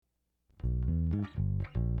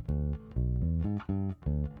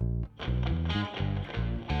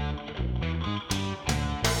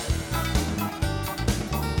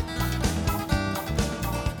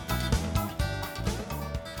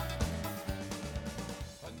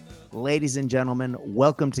Ladies and gentlemen,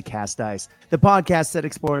 welcome to Cast Dice, the podcast that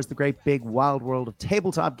explores the great big wild world of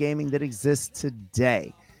tabletop gaming that exists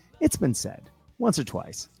today. It's been said once or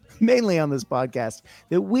twice, mainly on this podcast,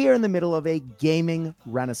 that we are in the middle of a gaming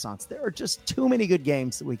renaissance. There are just too many good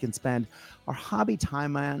games that we can spend our hobby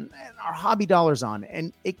time on and our hobby dollars on,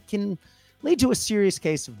 and it can lead to a serious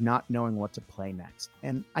case of not knowing what to play next.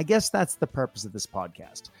 And I guess that's the purpose of this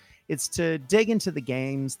podcast. It's to dig into the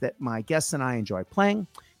games that my guests and I enjoy playing,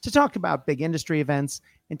 to talk about big industry events,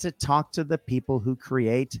 and to talk to the people who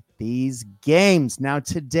create these games. Now,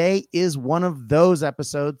 today is one of those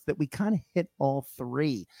episodes that we kind of hit all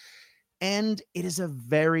three. And it is a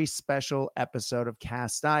very special episode of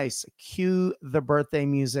Cast Dice. Cue the birthday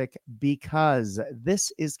music, because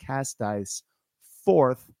this is Cast Dice's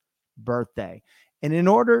 4th birthday. And in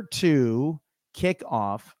order to kick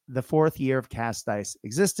off the 4th year of Cast Dice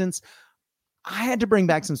existence, I had to bring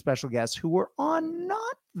back some special guests who were on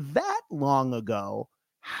not that long ago.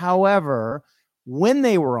 However, when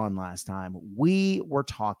they were on last time, we were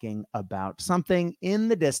talking about something in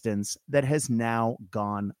the distance that has now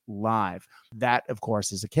gone live. That, of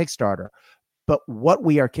course, is a Kickstarter. But what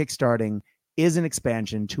we are kickstarting is an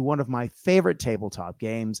expansion to one of my favorite tabletop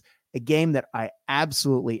games, a game that I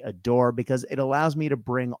absolutely adore because it allows me to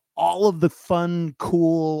bring all of the fun,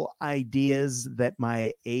 cool ideas that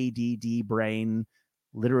my ADD brain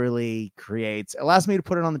literally creates. It allows me to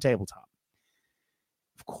put it on the tabletop.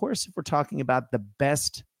 Of course, if we're talking about the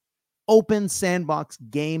best open sandbox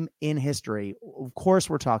game in history, of course,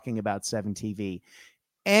 we're talking about 7TV.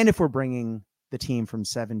 And if we're bringing the team from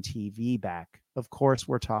 7TV back, of course,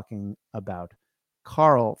 we're talking about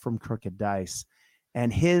Carl from Crooked Dice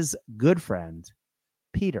and his good friend,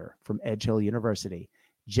 Peter from Edge Hill University.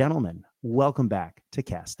 Gentlemen, welcome back to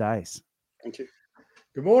Cast Dice. Thank you.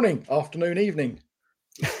 Good morning, afternoon, evening.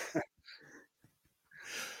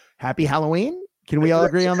 Happy Halloween. Can we all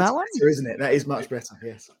agree on that one? Better, isn't it? That is much better,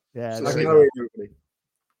 yes. Yeah.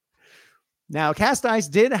 Now, Cast Dice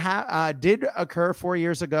did occur 4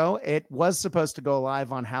 years ago. It was supposed to go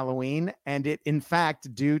live on Halloween, and it, in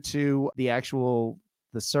fact, due to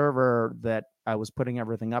the server that I was putting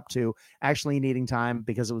everything up to actually needing time,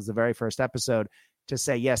 because it was the very first episode, to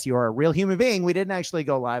say, yes, you are a real human being, we didn't actually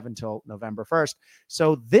go live until November 1st.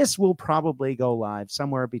 So this will probably go live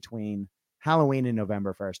somewhere between Halloween and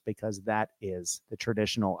November 1st, because that is the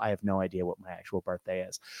traditional. I have no idea what my actual birthday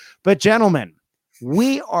is. But gentlemen,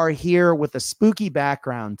 we are here with a spooky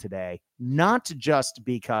background today, not just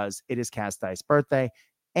because it is Cast Dice's birthday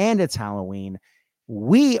and it's Halloween.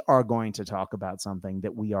 We are going to talk about something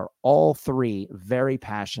that we are all three very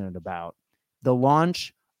passionate about: the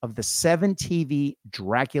launch of the 7TV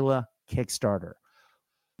Dracula Kickstarter.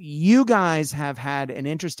 You guys have had an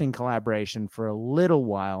interesting collaboration for a little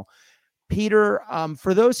while. Peter,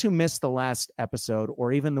 for those who missed the last episode,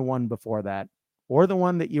 or even the one before that, or the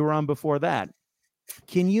one that you were on before that,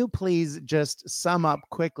 can you please just sum up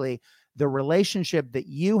quickly the relationship that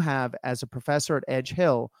you have as a professor at Edge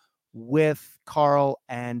Hill with Carl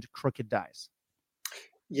and Crooked Dice?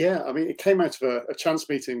 Yeah, I mean, it came out of a chance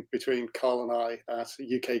meeting between Carl and I at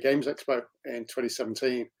UK Games Expo in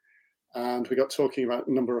 2017. And we got talking about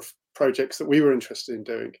a number of projects that we were interested in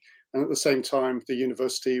doing. And at the same time, the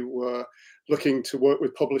university were looking to work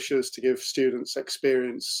with publishers to give students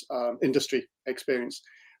experience, industry experience.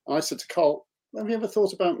 And I said to Carl, have you ever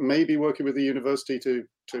thought about maybe working with the university to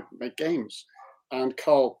make games? And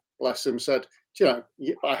Carl, bless him, said,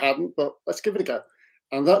 I hadn't, but let's give it a go.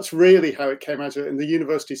 And that's really how it came out of it. And the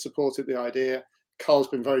university supported the idea. Carl's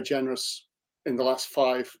been very generous in the last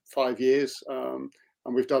five years. And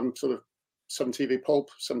we've done sort of 7TV Pulp,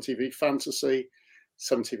 7TV Fantasy,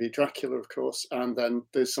 7TV Dracula, of course. And then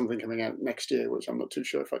there's something coming out next year, which I'm not too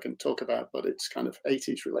sure if I can talk about, but it's kind of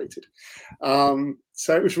 80s related.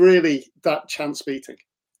 So it was really that chance meeting,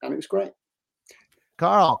 and it was great.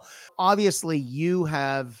 Carl, obviously you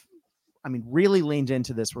have, really leaned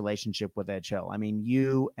into this relationship with Edge Hill.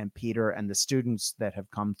 You and Peter and the students that have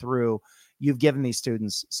come through, you've given these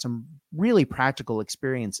students some really practical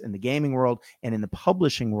experience in the gaming world and in the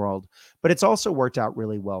publishing world, but it's also worked out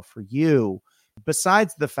really well for you.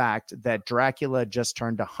 Besides the fact that Dracula just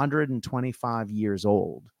turned 125 years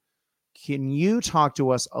old, can you talk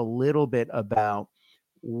to us a little bit about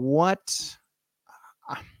what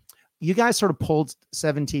you guys sort of pulled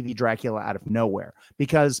 7TV Dracula out of nowhere?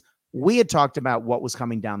 Because we had talked about what was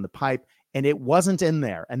coming down the pipe and it wasn't in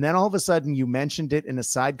there. And then all of a sudden you mentioned it in a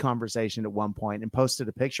side conversation at one point and posted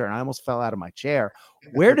a picture, and I almost fell out of my chair.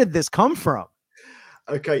 Where did this come from?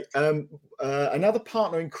 Okay. Another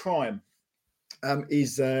partner in crime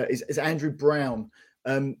is Andrew Brown,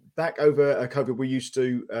 Back over COVID, we used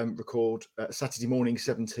to record Saturday morning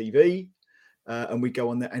 7TV, and we go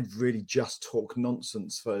on there and really just talk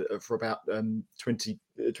nonsense for about 20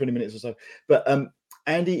 minutes or so. But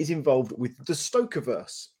Andy is involved with the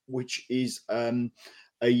Stokerverse, which is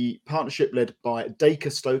a partnership led by Dacre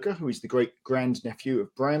Stoker, who is the great grandnephew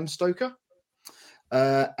of Bram Stoker,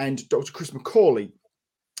 and Dr. Chris McCauley,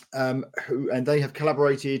 and they have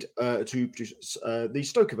collaborated to produce the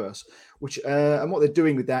Stokerverse, which and what they're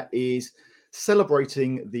doing with that is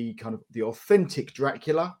celebrating the kind of the authentic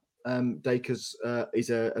Dracula. Dacre's is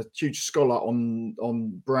a huge scholar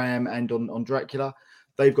on Bram and on Dracula.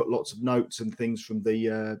 They've got lots of notes and things from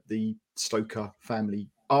the Stoker family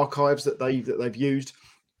archives that they've used,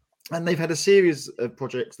 and they've had a series of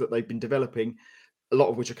projects that they've been developing, a lot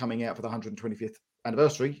of which are coming out for the 125th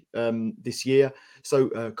anniversary this year.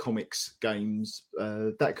 So comics, games,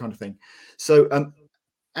 that kind of thing. So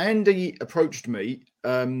Andy approached me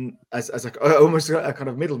as almost a kind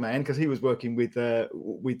of middleman, because he was working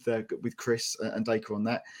with Chris and Dacre on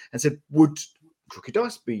that, and said, would Crooked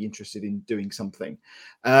Dice be interested in doing something?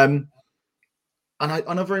 And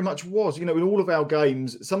I very much was. You know, in all of our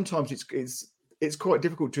games, sometimes it's quite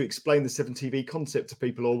difficult to explain the 7TV concept to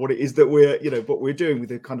people, or what it is that what we're doing with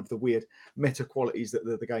the kind of the weird meta qualities that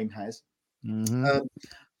the game has. Mm-hmm.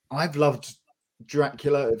 I've loved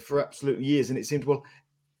Dracula for absolute years, and it seemed, well,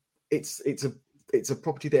 it's a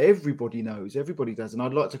property that everybody knows, everybody does, and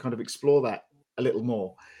I'd like to kind of explore that a little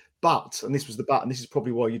more. But, and this was the but, and this is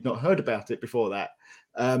probably why you'd not heard about it before that,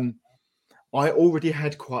 I already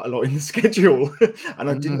had quite a lot in the schedule, and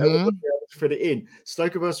I didn't know if I'd be able to fit it in.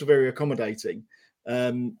 Stokerverse were very accommodating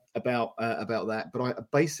about that, but I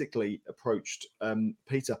basically approached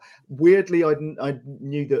Peter. Weirdly, I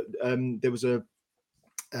knew that there was a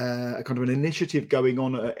kind of an initiative going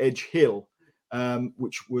on at Edge Hill,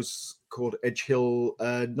 which was called Edge Hill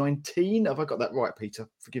 19. Have I got that right, Peter?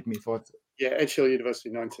 Forgive me if I've... Yeah, Edge Hill University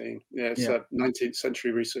 19. Yeah, it's a 19th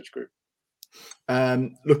century research group.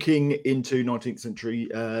 Looking into 19th century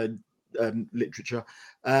literature.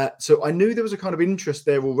 So I knew there was a kind of interest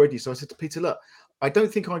there already. So I said to Peter, look, I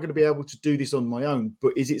don't think I'm going to be able to do this on my own,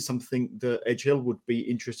 but is it something that Edge Hill would be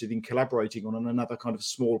interested in collaborating on another kind of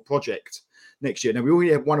small project next year? Now, we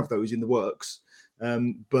already have one of those in the works,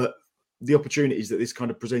 but the opportunities that this kind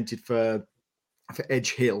of presented for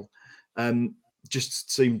Edge Hill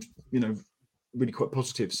just seemed, really quite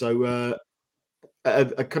positive. So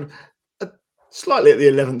a kind of slightly at the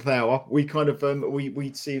 11th hour, we kind of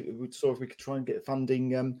we saw if we could try and get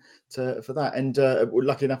funding for that, and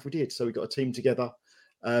luckily enough we did. So we got a team together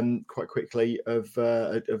quite quickly of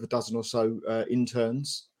a dozen or so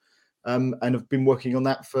interns, and have been working on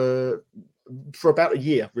that for about a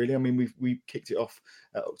year, really. I mean, we kicked it off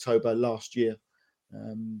October last year,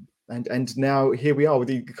 and now here we are with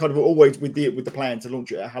the kind of always with the plan to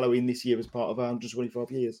launch it at Halloween this year as part of our 125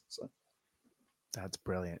 years. So. That's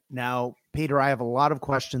brilliant. Now, Peter, I have a lot of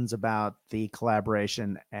questions about the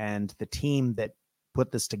collaboration and the team that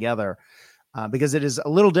put this together, because it is a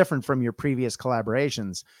little different from your previous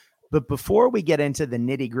collaborations. But before we get into the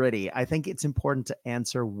nitty-gritty, I think it's important to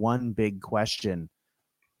answer one big question.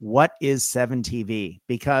 What is 7TV?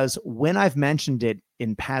 Because when I've mentioned it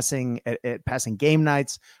in passing at passing game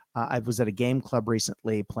nights, I was at a game club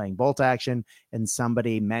recently playing Bolt Action, and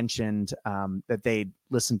somebody mentioned that they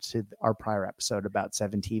listened to our prior episode about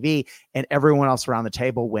 7TV, and everyone else around the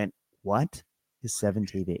table went, "What is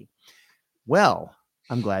 7TV?" Well,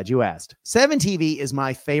 I'm glad you asked. 7TV is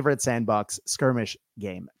my favorite sandbox skirmish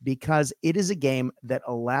game because it is a game that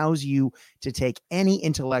allows you to take any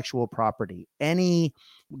intellectual property, any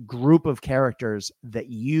group of characters that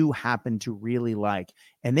you happen to really like,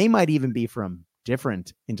 and they might even be from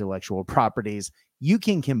different intellectual properties. You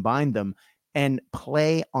can combine them and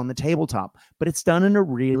play on the tabletop, but it's done in a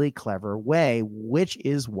really clever way, which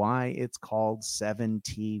is why it's called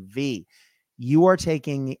 7TV. You are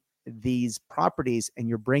taking these properties and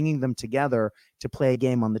you're bringing them together to play a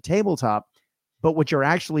game on the tabletop, but what you're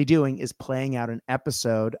actually doing is playing out an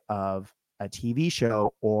episode of a TV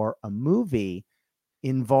show or a movie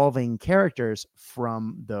involving characters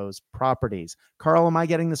from those properties. Carl, am I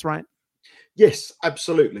getting this right? Yes,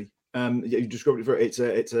 absolutely. You described it very. It's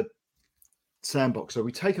a sandbox. So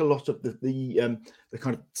we take a lot of the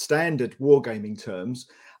kind of standard wargaming terms,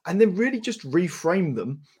 and then really just reframe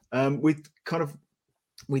them with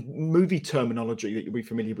movie terminology that you'll be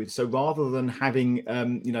familiar with. So rather than having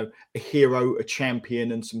a hero, a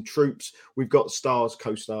champion, and some troops, we've got stars,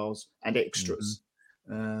 co-stars, and extras,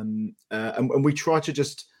 and we try to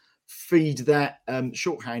just feed that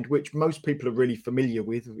shorthand, which most people are really familiar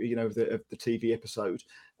with, of the TV episode,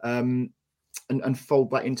 and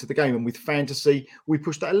fold that into the game. And with fantasy, we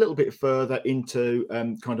pushed that a little bit further into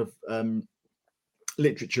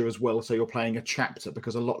literature as well. So you're playing a chapter,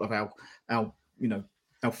 because a lot of our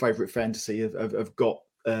favorite fantasy have got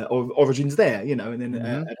origins there, and then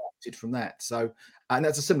adapted from that. So, and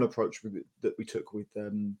that's a similar approach that we took with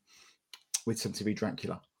 7TV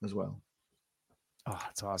Dracula as well. Oh,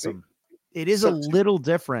 that's awesome. It is a little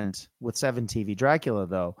different with 7TV Dracula,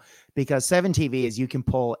 though, because 7TV is you can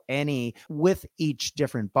pull any with each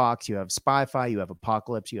different box. You have Spy-Fi, you have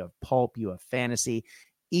Apocalypse, you have Pulp, you have Fantasy.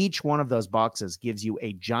 Each one of those boxes gives you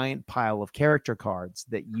a giant pile of character cards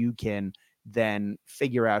that you can then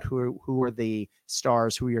figure out who are the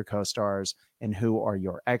stars, who are your co-stars, and who are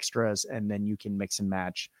your extras. And then you can mix and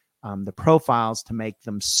match the profiles to make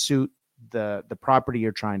them suit the property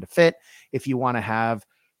you're trying to fit. If you want to have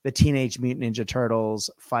the Teenage Mutant Ninja Turtles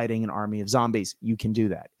fighting an army of zombies, you can do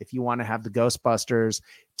that. If you want to have the Ghostbusters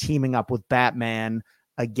teaming up with Batman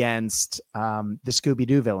against the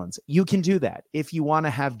Scooby-Doo villains, you can do that. If you want to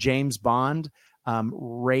have James Bond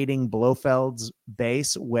raiding Blofeld's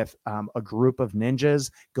base with a group of ninjas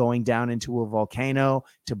going down into a volcano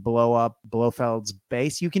to blow up Blofeld's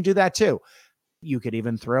base, you can do that too. You could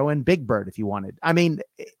even throw in Big Bird if you wanted. I mean,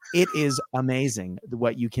 it is amazing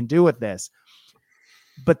what you can do with this.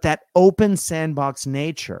 But that open sandbox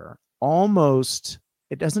nature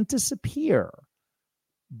it doesn't disappear.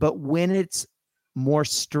 But when it's more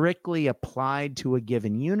strictly applied to a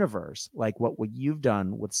given universe, like what you've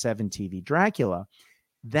done with 7TV Dracula,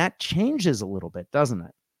 that changes a little bit, doesn't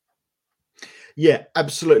it? Yeah,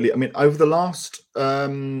 absolutely. I mean, over the last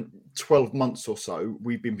 12 months or so,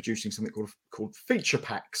 we've been producing something called feature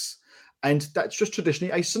packs. And that's just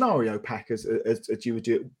traditionally a scenario pack, as you would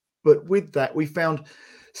do. But with that, we found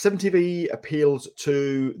 7TV appeals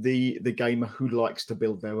to the gamer who likes to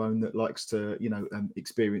build their own, that likes to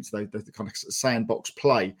experience the kind of sandbox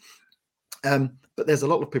play. But there's a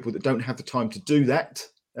lot of people that don't have the time to do that.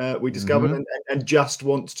 We discovered and just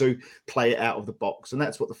want to play it out of the box, and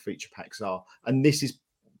that's what the feature packs are. And this is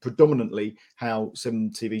predominantly how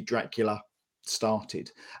 7TV Dracula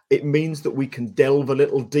started. It means that we can delve a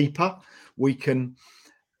little deeper.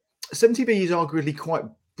 7TV is arguably quite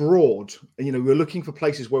broad. We're looking for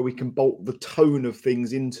places where we can bolt the tone of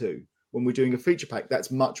things into. When we're doing a feature pack, that's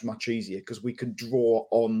much easier, because we can draw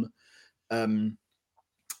on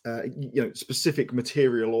specific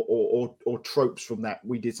material or tropes from that.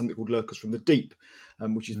 We did something called Lurkers from the Deep,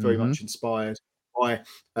 which is very much inspired by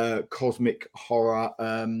cosmic horror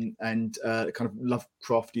and kind of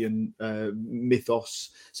Lovecraftian mythos.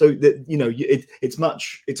 So that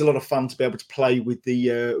it's a lot of fun to be able to play with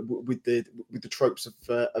the tropes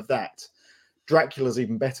of that. Dracula's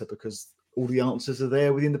even better, because all the answers are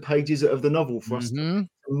there within the pages of the novel for us to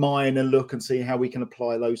mine and look and see how we can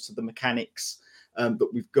apply those to the mechanics that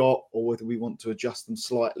we've got, or whether we want to adjust them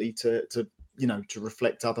slightly to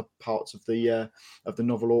reflect other parts of the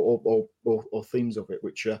novel or themes of it,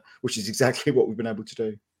 which is exactly what we've been able to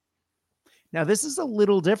do. Now, this is a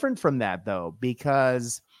little different from that, though,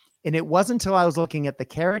 because, and it wasn't until I was looking at the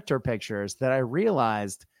character pictures that I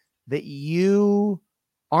realized that you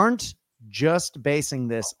aren't just basing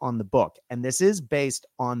this on the book, and this is based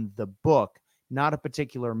on the book, not a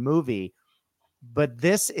particular movie. But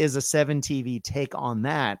this is a 7TV take on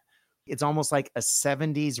that. It's almost like a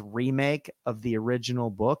 70s remake of the original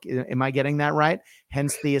book. Am I getting that right?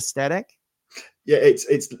 Hence the aesthetic. Yeah, it's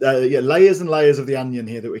layers and layers of the onion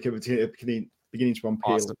here that we can beginning to unpeel.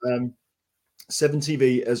 Awesome.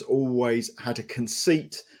 7TV has always had a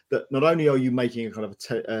conceit that not only are you making a kind of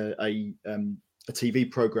a TV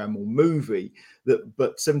program or movie,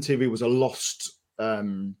 but 7TV was a lost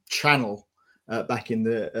channel. Back in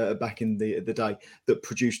the day, that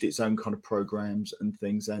produced its own kind of programs and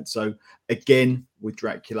things. And so again, with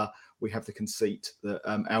Dracula, we have the conceit that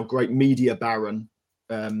our great media baron,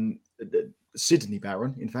 Sydney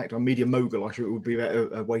Barron, in fact, our media mogul, I think it would be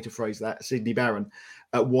a way to phrase that, Sydney Barron,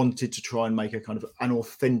 wanted to try and make a kind of an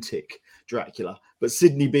authentic Dracula. But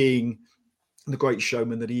Sydney, being the great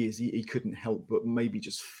showman that he is, he couldn't help but maybe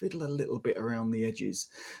just fiddle a little bit around the edges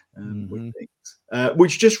with things,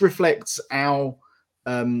 which just reflects our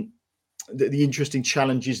the interesting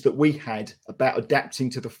challenges that we had about adapting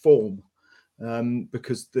to the form,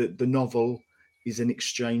 because the novel is an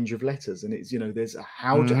exchange of letters, and it's there's a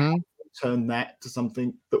how to turn that to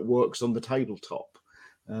something that works on the tabletop,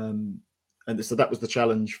 and so that was the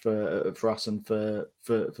challenge for us and for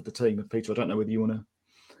the team. Peter, I don't know whether you want to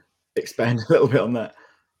expand a little bit on that.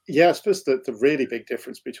 Yeah, I suppose the really big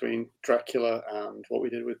difference between Dracula and what we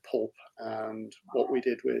did with Pulp and what we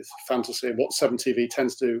did with fantasy and what 7TV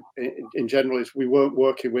tends to do in general is we weren't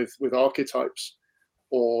working with archetypes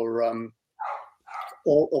or,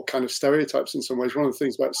 or kind of stereotypes in some ways. One of the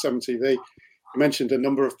things about 7TV, you mentioned a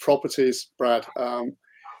number of properties, Brad.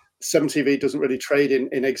 7TV doesn't really trade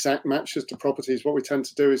in exact matches to properties. What we tend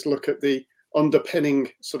to do is look at the underpinning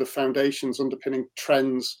sort of foundations, underpinning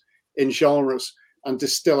trends in genres, and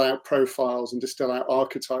distill out profiles and distill out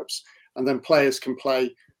archetypes. And then players can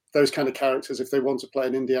play those kind of characters. If they want to play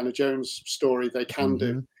an Indiana Jones story, they can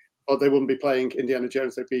do. Or they wouldn't be playing Indiana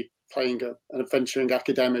Jones, they'd be playing an adventuring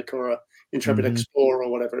academic or an intrepid explorer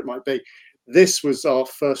or whatever it might be. This was our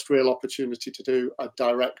first real opportunity to do a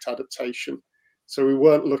direct adaptation. So we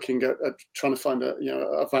weren't looking at trying to find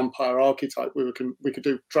a vampire archetype. We could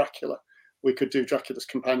do Dracula. We could do Dracula's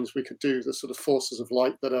companions. We could do the sort of forces of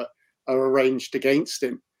light that are arranged against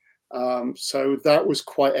him. So that was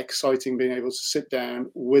quite exciting, being able to sit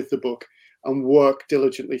down with the book and work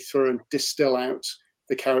diligently through and distill out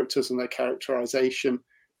the characters and their characterization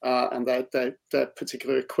and their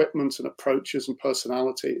particular equipment and approaches and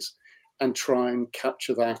personalities, and try and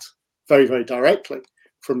capture that very, very directly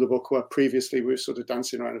from the book, where previously we were sort of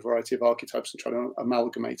dancing around a variety of archetypes and trying to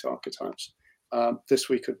amalgamate archetypes. This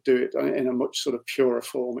we could do it in a much sort of purer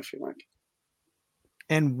form, if you like.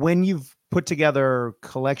 And when you've put together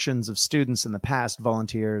collections of students in the past,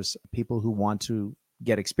 volunteers, people who want to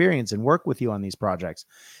get experience and work with you on these projects,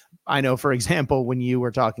 I know, for example, when you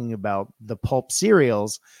were talking about the Pulp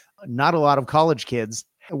serials, not a lot of college kids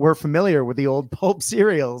were familiar with the old Pulp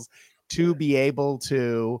serials to be able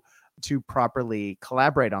to properly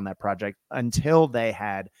collaborate on that project until they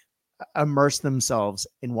had immersed themselves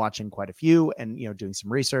in watching quite a few and, doing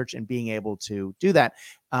some research and being able to do that.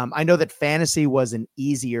 I know that fantasy was an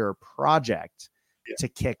easier project to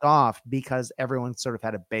kick off because everyone sort of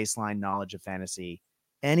had a baseline knowledge of fantasy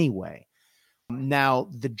anyway. Now,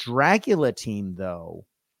 the Dracula team, though,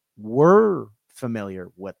 were familiar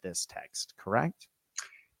with this text, correct?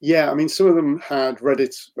 Yeah, I mean, some of them had read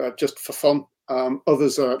it just for fun.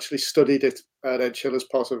 Others actually studied it at Edge Hill as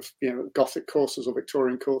part of Gothic courses or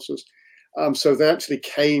Victorian courses. So they actually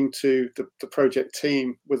came to the project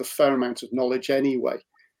team with a fair amount of knowledge anyway.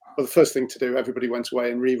 But the first thing to do, everybody went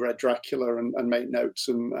away and reread Dracula and made notes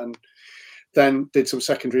and then did some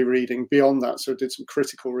secondary reading beyond that. So did some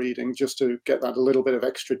critical reading just to get that a little bit of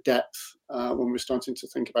extra depth when we're starting to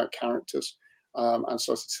think about characters and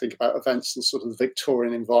started to think about events and sort of the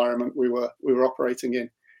Victorian environment we were operating in.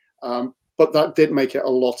 But that did make it a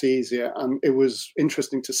lot easier. And it was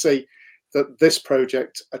interesting to see that this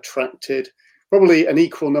project attracted probably an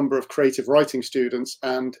equal number of creative writing students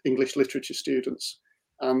and English literature students.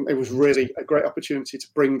 It was really a great opportunity to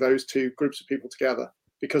bring those two groups of people together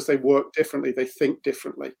because they work differently, they think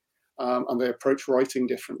differently, and they approach writing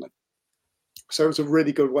differently. So it was a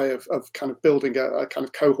really good way of kind of building a kind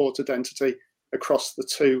of cohort identity across the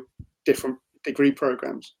two different degree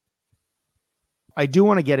programs. I do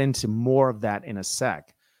want to get into more of that in a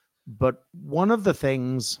sec, but one of the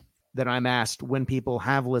things that I'm asked when people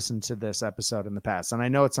have listened to this episode in the past, and I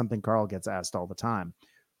know it's something Carl gets asked all the time,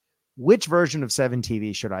 which version of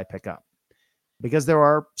 7TV should I pick up? Because there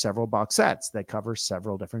are several box sets that cover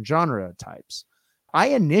several different genre types. I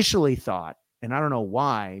initially thought, and I don't know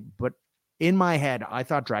why, but in my head, I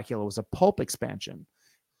thought Dracula was a Pulp expansion.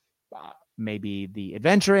 Maybe the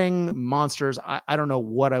adventuring monsters. I don't know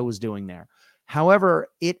what I was doing there. However,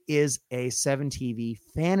 it is a 7TV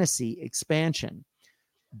fantasy expansion.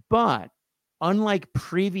 But unlike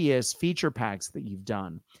previous feature packs that you've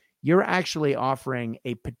done, you're actually offering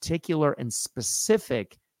a particular and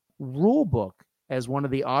specific rule book as one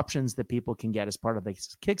of the options that people can get as part of the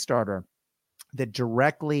Kickstarter that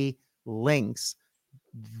directly links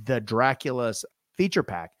the Dracula's feature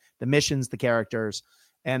pack, the missions, the characters,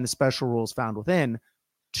 and the special rules found within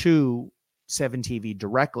to 7TV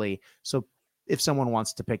directly. So if someone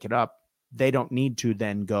wants to pick it up, they don't need to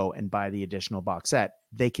then go and buy the additional box set.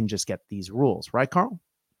 They can just get these rules. Right, Carl?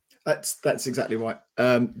 That's exactly right.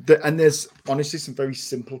 And there's honestly some very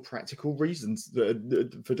simple, practical reasons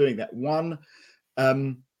for doing that. One,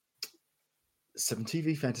 7TV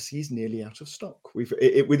fantasy is nearly out of stock.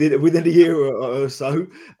 Within a year or so,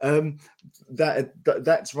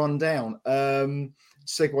 that's run down.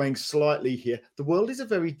 Segueing slightly here, the world is a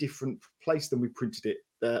very different place than we printed it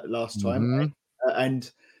last time,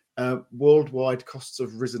 and worldwide costs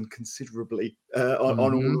have risen considerably on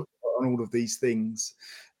all of these things.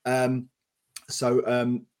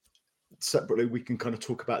 So separately we can kind of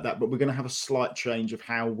talk about that, but we're going to have a slight change of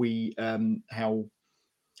how we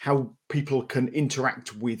how people can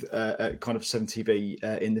interact with kind of 7TV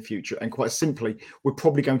in the future. And quite simply, we're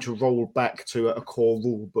probably going to roll back to a core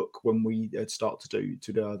rule book when we start to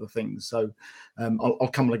do other things. So I'll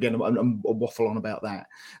come again and waffle on about that.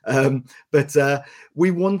 But we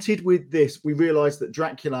wanted with this, we realised that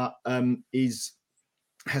Dracula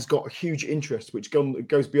has got a huge interest, which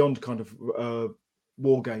goes beyond kind of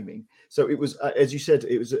wargaming. So it was, as you said,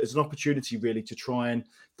 it's an opportunity really to try and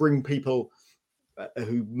bring people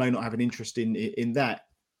who may not have an interest in that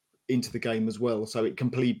into the game as well, so it can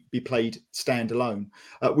be played standalone.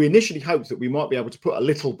 We initially hoped that we might be able to put a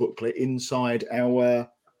little booklet inside our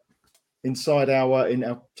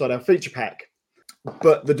feature pack,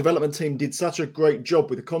 but the development team did such a great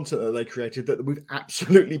job with the content that they created that we've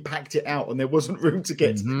absolutely packed it out, and there wasn't room to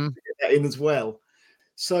get that in as well.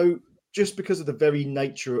 So just because of the very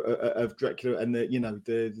nature of Dracula and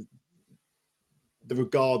the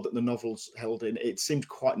regard that the novels held in, it seemed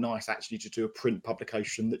quite nice actually to do a print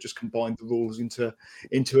publication that just combined the rules into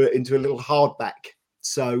a little hardback.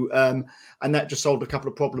 So and that just solved a couple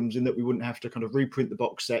of problems in that we wouldn't have to kind of reprint the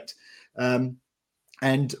box set.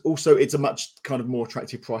 And also it's a much kind of more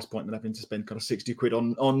attractive price point than having to spend kind of 60 quid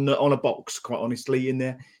on a box, quite honestly. In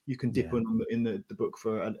there you can dip in the book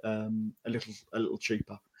for a little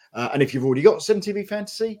cheaper. And if you've already got 7TV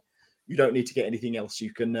Fantasy, you don't need to get anything else.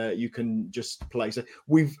 You can just play. So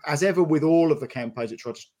we've, as ever with all of the campaigns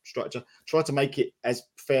that try to make it as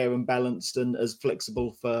fair and balanced and as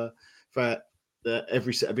flexible for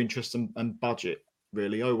every set of interests and budget.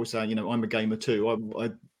 Really, I always say, I'm a gamer too.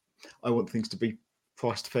 I want things to be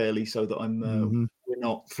priced fairly so that we're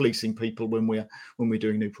not fleecing people when we're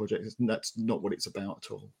doing new projects. And that's not what it's about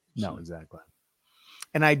at all. No, exactly.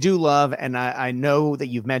 And I do love, and I know that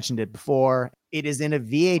you've mentioned it before, it is in a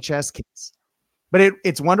VHS case, but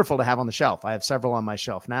it's wonderful to have on the shelf. I have several on my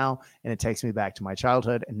shelf now, and it takes me back to my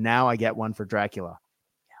childhood. And now I get one for Dracula.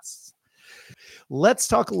 Yes. Let's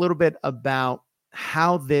talk a little bit about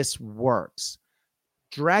how this works.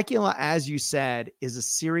 Dracula, as you said, is a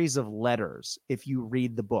series of letters if you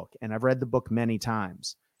read the book. And I've read the book many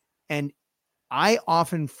times. And I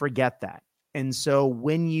often forget that. And so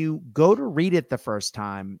when you go to read it the first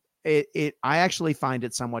time, I actually find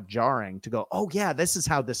it somewhat jarring to go, oh yeah, this is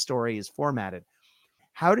how this story is formatted.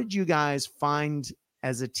 How did you guys find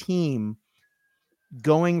as a team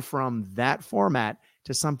going from that format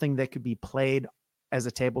to something that could be played as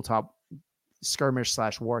a tabletop skirmish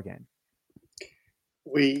 / war game?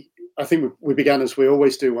 I think we began as we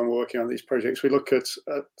always do when we're working on these projects. We look at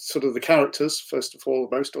sort of the characters first and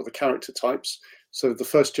foremost, or the character types. So the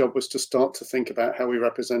first job was to start to think about how we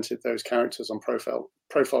represented those characters on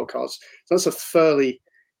profile cards. So that's a fairly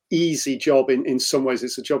easy job in some ways.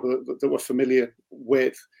 It's a job that we're familiar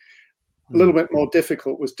with. A little bit more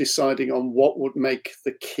difficult was deciding on what would make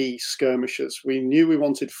the key skirmishers. We knew we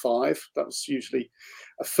wanted 5. That was usually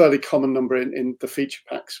a fairly common number in the feature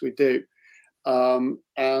packs we do. And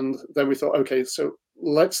then we thought, okay, so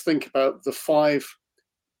let's think about the 5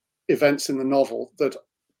 events in the novel that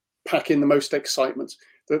pack in the most excitement.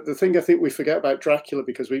 The thing I think we forget about Dracula,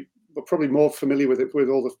 because we're probably more familiar with it with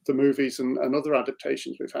all the movies and other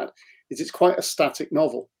adaptations we've had, is it's quite a static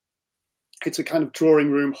novel. It's a kind of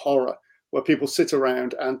drawing room horror where people sit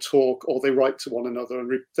around and talk, or they write to one another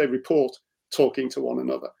and they report talking to one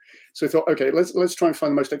another. So we thought, okay, let's try and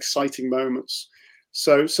find the most exciting moments.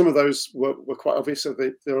 So some of those were quite obvious. So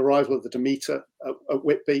the arrival of the Demeter at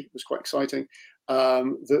Whitby was quite exciting.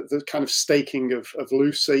 The kind of staking of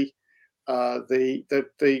Lucy,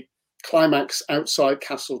 the climax outside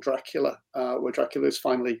Castle Dracula, where Dracula is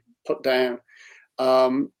finally put down.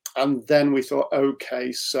 And then we thought,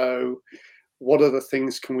 okay, so what other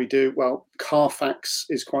things can we do? Well, Carfax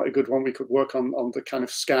is quite a good one. We could work on the kind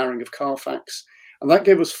of scouring of Carfax. And that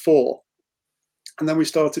gave us 4. And then we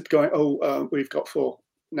started going, we've got 4.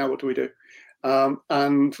 Now what do we do?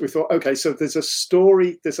 And we thought, okay, so there's a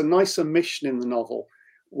story, there's a nice omission in the novel,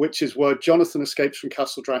 which is where Jonathan escapes from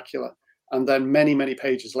Castle Dracula. And then many, many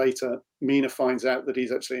pages later, Mina finds out that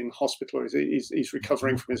he's actually in hospital, or he's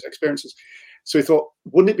recovering from his experiences. So we thought,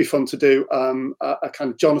 wouldn't it be fun to do a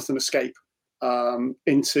kind of Jonathan escape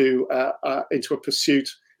into a pursuit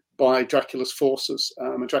by Dracula's forces?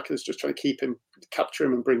 And Dracula's just trying to capture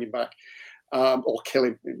him and bring him back. Or kill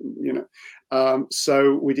him,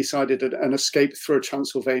 So we decided an escape through a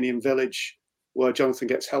Transylvanian village where Jonathan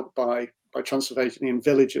gets helped by Transylvanian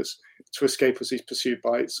villagers to escape as he's pursued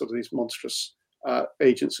by sort of these monstrous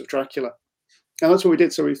agents of Dracula. And that's what we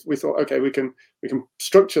did. So we thought, okay, we can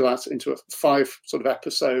structure that into a 5 sort of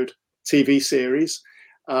episode TV series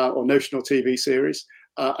or notional TV series.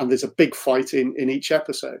 And there's a big fight in each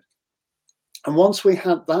episode. And once we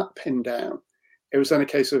had that pinned down, it was then a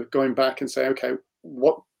case of going back and saying, okay,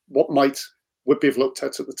 what might Whitby have looked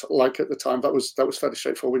at the time? That was fairly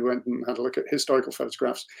straightforward. We went and had a look at historical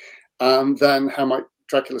photographs. Then how might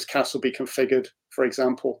Dracula's castle be configured, for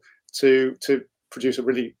example, to produce a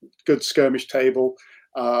really good skirmish table?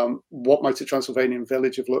 What might a Transylvanian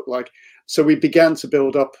village have looked like? So we began to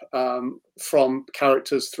build up from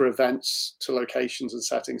characters through events to locations and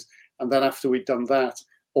settings. And then after we'd done that,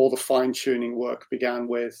 all the fine-tuning work began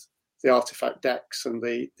with the artifact decks and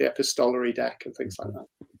the epistolary deck and things like that.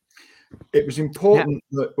 It was important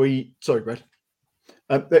that we... Sorry, Brad.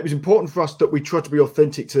 It was important for us that we tried to be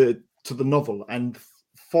authentic to the novel and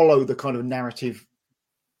follow the kind of narrative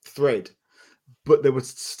thread. But there were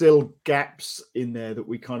still gaps in there that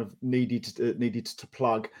we kind of needed to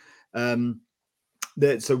plug.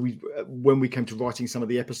 So when we came to writing some of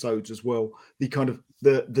the episodes as well, the kind of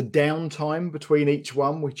the downtime between each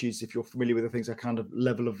one, which is, if you're familiar with the things, a kind of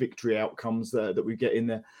level of victory outcomes that we get in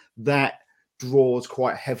there, that draws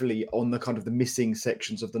quite heavily on the kind of the missing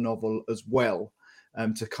sections of the novel as well,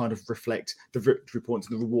 to kind of reflect the victory points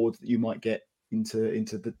and the rewards that you might get into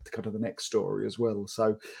the kind of the next story as well.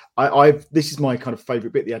 So this is my kind of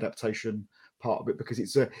favorite bit, the adaptation part of it, because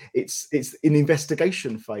it's an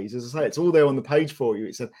investigation phase. As I say, it's all there on the page for you.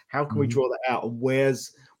 It's how can we draw that out, and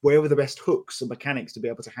where were the best hooks and mechanics to be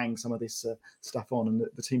able to hang some of this stuff on, and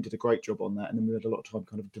the team did a great job on that, and then we had a lot of time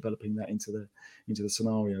kind of developing that into the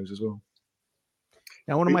scenarios as well.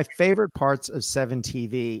 Now, one of my favorite parts of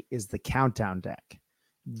 7TV is the countdown deck.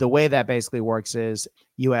 The way that basically works is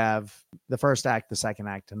you have the first act, the second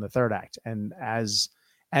act, and the third act. And as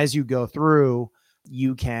you go through,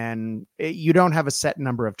 you don't have a set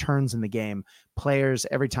number of turns in the game. Players,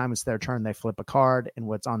 every time it's their turn, they flip a card, and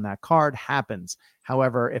what's on that card happens.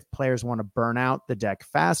 However, if players want to burn out the deck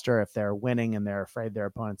faster, if they're winning and they're afraid their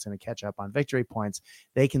opponent's going to catch up on victory points,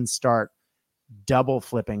 they can start double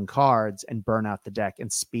flipping cards and burn out the deck and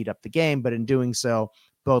speed up the game. But in doing so,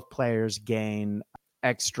 both players gain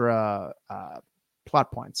extra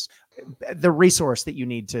plot points, the resource that you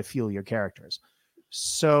need to fuel your characters.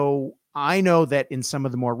 So I know that in some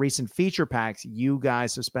of the more recent feature packs, you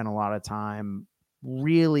guys have spent a lot of time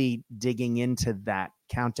really digging into that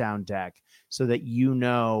countdown deck so that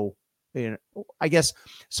I guess,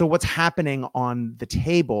 so what's happening on the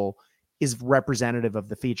table is representative of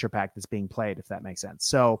the feature pack that's being played, if that makes sense.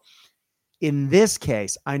 So in this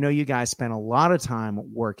case, I know you guys spent a lot of time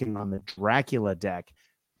working on the Dracula deck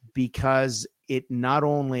because it not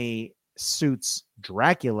only suits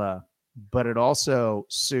Dracula, but it also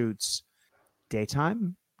suits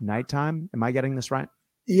daytime, nighttime. Am I getting this right?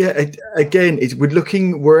 Yeah, again, we're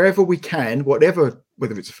looking wherever we can, whether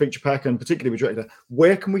it's a feature pack, and particularly with Dracula,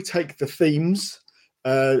 where can we take the themes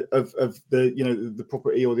of the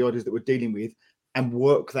property or the ideas that we're dealing with, and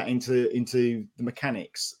work that into the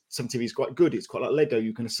mechanics. 7TV is quite good. It's quite like Lego.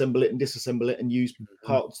 You can assemble it and disassemble it and use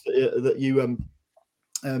parts that you and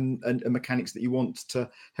mechanics that you want to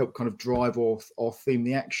help kind of drive or theme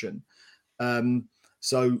the action.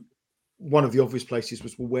 So one of the obvious places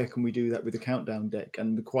was, well, where can we do that with the countdown deck?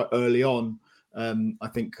 And quite early on, I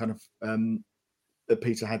think kind of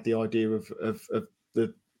Peter had the idea of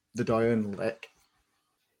the diurnal deck.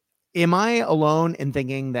 Am I alone in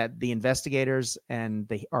thinking that the investigators and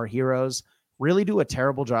our heroes really do a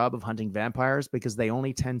terrible job of hunting vampires because they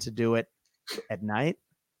only tend to do it at night?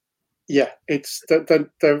 Yeah, it's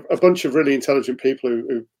they're a bunch of really intelligent people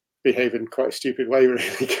who behave in quite a stupid way,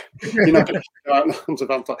 really. You're not going to go out and hunt a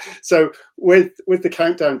vampire. So with the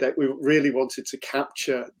countdown deck, we really wanted to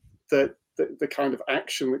capture the kind of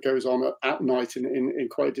action that goes on at night in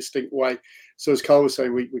quite a distinct way. So as Carl was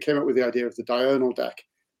saying, we came up with the idea of the diurnal deck,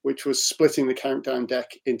 which was splitting the countdown deck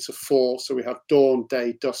into 4. So we have dawn,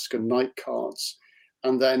 day, dusk, and night cards.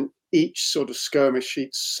 And then each sort of skirmish sheet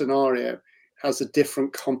scenario has a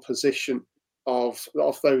different composition of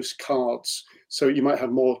those cards. So you might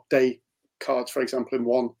have more day cards, for example, in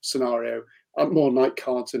one scenario, and more night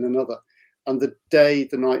cards in another. And the day,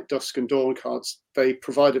 the night, dusk, and dawn cards, they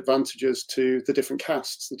provide advantages to the different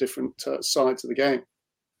casts, the different sides of the game.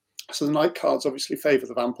 So the night cards obviously favour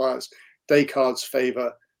the vampires, day cards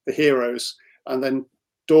favour the heroes, and then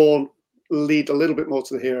dawn lead a little bit more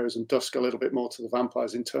to the heroes and dusk a little bit more to the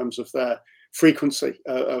vampires in terms of their frequency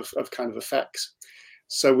of kind of effects.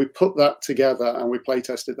 So we put that together and we play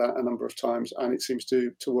tested that a number of times, and it seems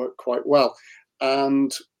to work quite well.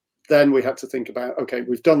 And then we had to think about, okay,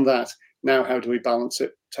 we've done that. Now, how do we balance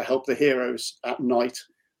it to help the heroes at night?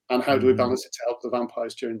 And how do we balance it to help the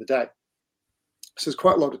vampires during the day? So there's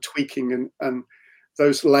quite a lot of tweaking and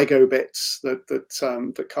those Lego bits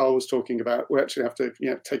that Carl was talking about, we actually have to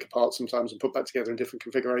take apart sometimes and put back together in different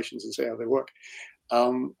configurations and see how they work.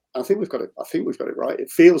 I think we've got it. I think we've got it right. It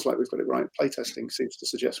feels like we've got it right. Playtesting seems to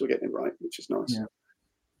suggest we're getting it right, which is nice. Yeah.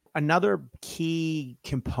 Another key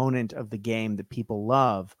component of the game that people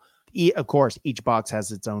love, of course, each box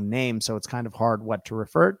has its own name, so it's kind of hard what to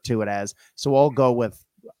refer to it as. So I'll go with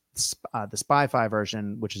the Spy-Fi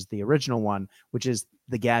version, which is the original one, which is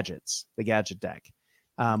the gadget deck,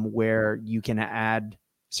 where you can add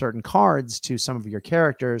certain cards to some of your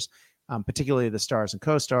characters, particularly the stars and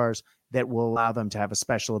co-stars, that will allow them to have a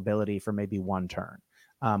special ability for maybe one turn,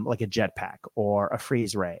 like a jetpack or a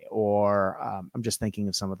freeze ray, or I'm just thinking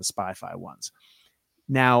of some of the Spy-Fi ones.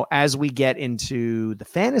 Now, as we get into the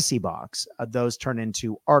fantasy box, those turn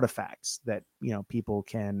into artifacts that, people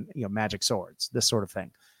can, magic swords, this sort of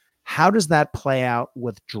thing. How does that play out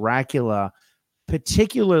with Dracula,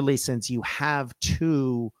 particularly since you have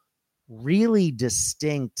two really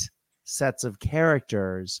distinct sets of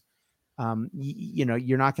characters?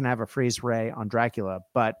 You're not going to have a freeze ray on Dracula,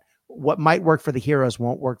 but what might work for the heroes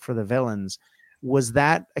won't work for the villains. Was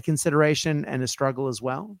that a consideration and a struggle as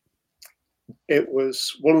well? It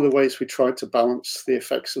was one of the ways we tried to balance the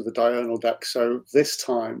effects of the diurnal deck. So this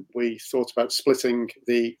time we thought about splitting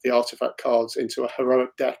the artifact cards into a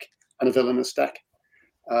heroic deck and a villainous deck.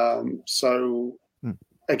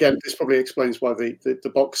 Again, this probably explains why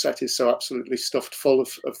the box set is so absolutely stuffed full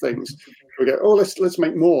of things. We go, let's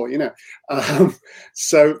make more,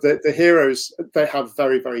 So the heroes, they have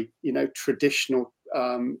very, very, traditional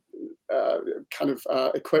kind of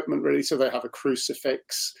equipment, really. So they have a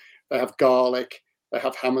crucifix, they have garlic, they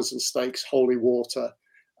have hammers and stakes, holy water,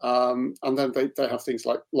 and then they have things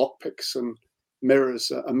like lockpicks and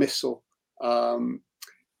mirrors, a missile.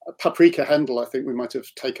 Paprika Handle, I think we might have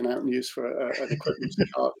taken out and used for an equipment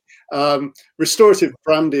card. Restorative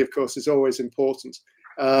brandy, of course, is always important.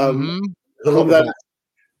 Then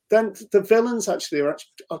the villains actually are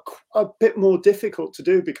a bit more difficult to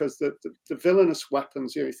do, because the villainous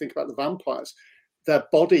weapons, you think about the vampires, their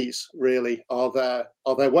bodies really are their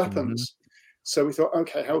weapons. Mm-hmm. So we thought,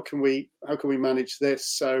 okay, how can we manage this?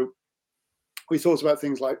 So we thought about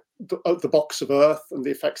things like the box of earth and the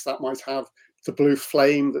effects that might have. The blue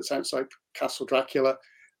flame that's outside Castle Dracula,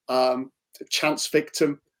 the chance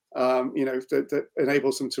victim, that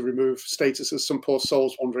enables them to remove status as some poor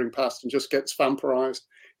soul's wandering past and just gets vampirized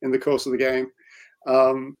in the course of the game.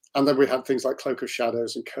 And then we had things like Cloak of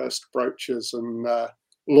Shadows and Cursed Brooches and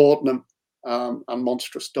Laudanum and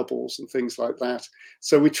Monstrous Doubles and things like that.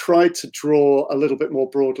 So we tried to draw a little bit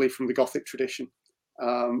more broadly from the Gothic tradition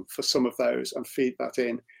for some of those and feed that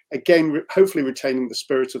in. Again, hopefully retaining the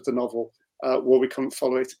spirit of the novel, where we couldn't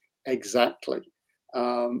follow it exactly,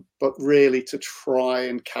 but really to try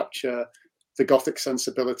and capture the Gothic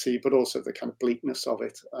sensibility, but also the kind of bleakness of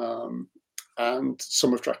it, and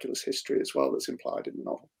some of Dracula's history as well that's implied in the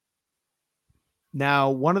novel. Now,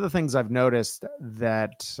 one of the things I've noticed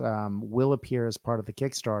that will appear as part of the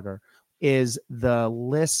Kickstarter is the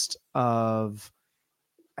list of,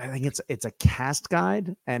 I think it's a cast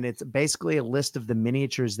guide, and it's basically a list of the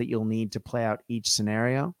miniatures that you'll need to play out each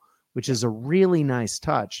scenario, which is a really nice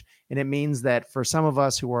touch. And it means that for some of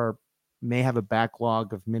us who may have a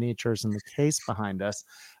backlog of miniatures in the case behind us,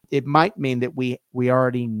 it might mean that we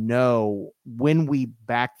already know when we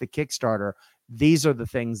back the Kickstarter, these are the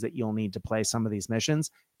things that you'll need to play some of these missions,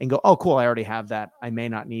 and go, oh, cool, I already have that. I may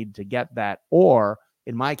not need to get that. Or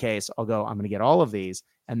in my case, I'll go, I'm going to get all of these.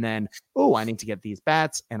 And then, I need to get these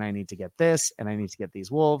bats, and I need to get this, and I need to get these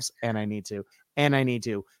wolves, and I need to.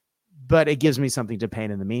 But it gives me something to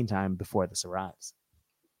paint in the meantime before this arrives.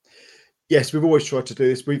 Yes, we've always tried to do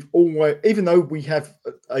this. We've always, even though we have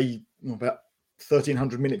about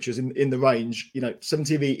 1,300 miniatures in the range,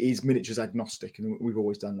 7TV is miniatures agnostic, and we've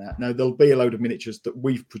always done that. Now, there'll be a load of miniatures that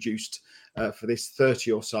we've produced for this,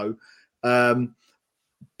 30 or so.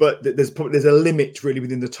 But there's a limit really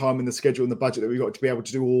within the time and the schedule and the budget that we've got to be able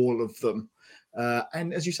to do all of them.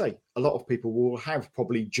 And as you say, a lot of people will have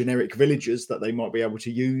probably generic villagers that they might be able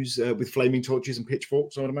to use with flaming torches and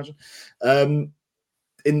pitchforks, I would imagine,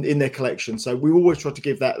 in their collection. So we always try to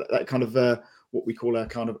give that kind of what we call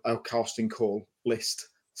our casting call list.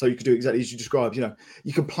 So you could do exactly as you described.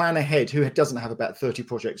 You can plan ahead. Who doesn't have about 30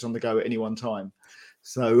 projects on the go at any one time?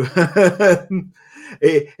 So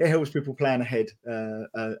it helps people plan ahead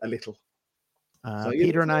a little.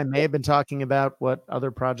 Peter and I may have been talking about what other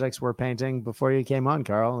projects we're painting before you came on,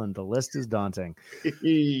 Carl, and the list is daunting.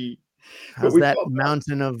 How's that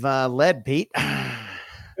mountain of lead, Pete?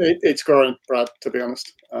 It's growing, Brad, to be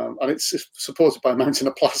honest. And it's supported by a mountain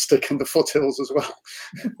of plastic and the foothills as well.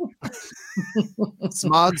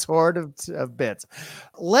 Smog's horde of bits.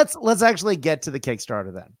 Let's actually get to the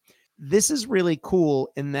Kickstarter then. This is really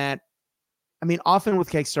cool in that, I mean, often with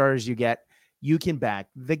Kickstarters, you can back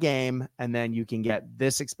the game and then you can get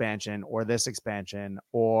this expansion,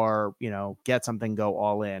 or, get something, go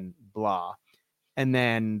all in, blah. And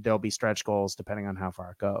then there'll be stretch goals depending on how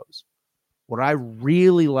far it goes. What I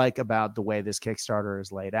really like about the way this Kickstarter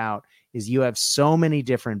is laid out is you have so many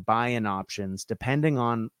different buy-in options depending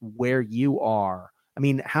on where you are. I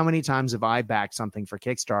mean, how many times have I backed something for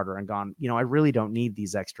Kickstarter and gone, I really don't need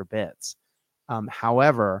these extra bits.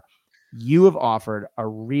 However, you have offered a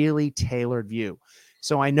really tailored view.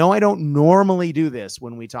 So I know I don't normally do this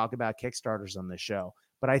when we talk about Kickstarters on this show,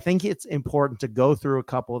 but I think it's important to go through a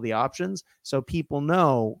couple of the options so people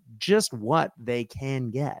know just what they can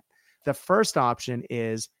get. The first option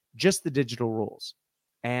is just the digital rules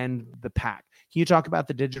and the pack. Can you talk about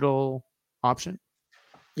the digital option?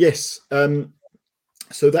 Yes.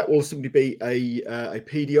 So that will simply be a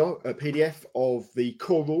PDF of the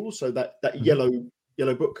core rules. So that yellow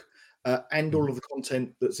book and all of the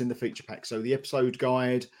content that's in the feature pack. So the episode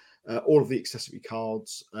guide, all of the accessory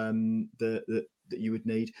cards that you would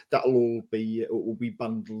need, that'll all be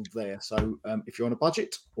bundled there. So if you're on a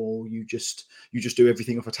budget, or you just do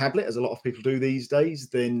everything off a tablet, as a lot of people do these days,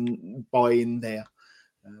 then buy in there.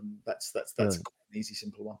 That's an easy,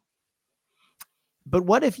 simple one. But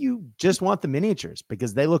what if you just want the miniatures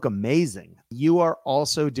because they look amazing? You are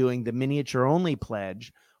also doing the miniature only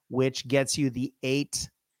pledge, which gets you the 8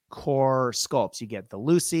 core sculpts. You get the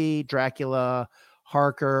Lucy, Dracula,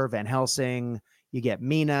 Harker, Van Helsing. You get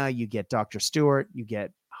Mina, you get Dr. Stewart, you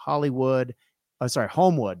get Homewood,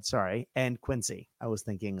 and Quincy. I was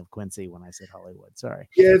thinking of Quincy when I said Hollywood. Sorry.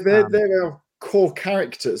 Yeah, they're our core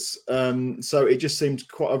characters. So it just seemed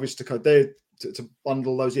quite obvious to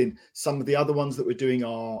bundle those in. Some of the other ones that we're doing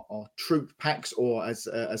are troop packs, or as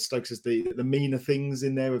Stokes says, the Mina things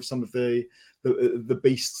in there of some of the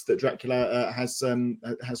beasts that Dracula has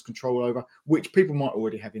control over, which people might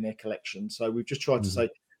already have in their collection. So we've just tried to say,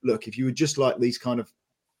 look, if you would just like these kind of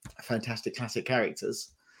fantastic classic characters,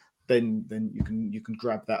 then you can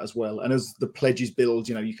grab that as well. And as the pledges build,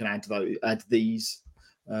 you can add these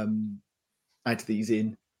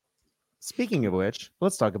in. Speaking of which,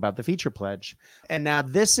 let's talk about the feature pledge. And now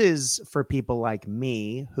this is for people like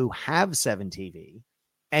me who have 7TV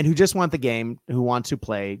and who just want the game, who want to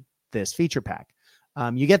play this feature pack.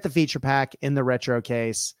 You get the feature pack in the retro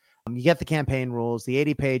case. You get the campaign rules, the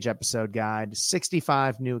 80-page episode guide,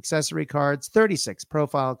 65 new accessory cards, 36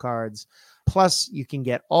 profile cards, plus you can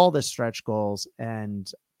get all the stretch goals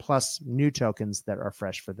and plus new tokens that are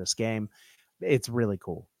fresh for this game. It's really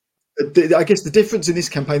cool. I guess the difference in this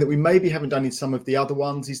campaign that we maybe haven't done in some of the other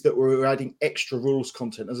ones is that we're adding extra rules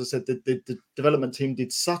content. As I said, the development team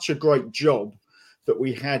did such a great job that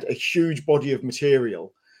we had a huge body of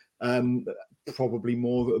material, probably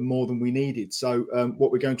more than we needed. So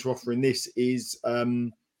what we're going to offer in this is all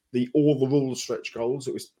the rules stretch goals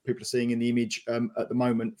that people are seeing in the image at the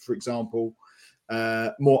moment. For example,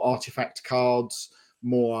 more artifact cards,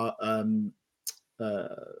 more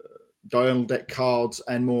diurnal deck cards,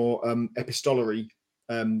 and more epistolary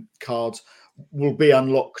cards will be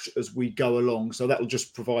unlocked as we go along. So that will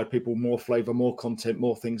just provide people more flavor, more content,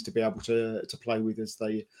 more things to be able to play with as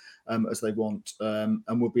they want. And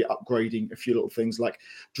we'll be upgrading a few little things like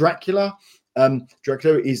Dracula.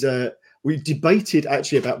 Dracula is we debated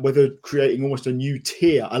actually about whether creating almost a new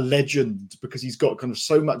tier, a legend, because he's got kind of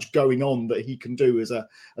so much going on that he can do as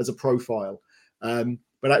a profile.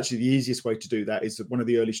 But actually, the easiest way to do that is that one of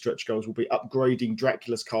the early stretch goals will be upgrading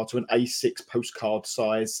Dracula's card to an A6 postcard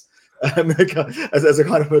size as a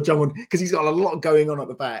kind of a jump on, because he's got a lot going on at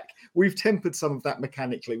the back. We've tempered some of that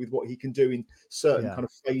mechanically with what he can do in certain kind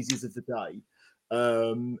of phases of the day.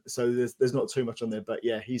 So there's not too much on there, but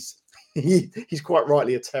yeah, he's quite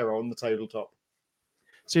rightly a terror on the tabletop.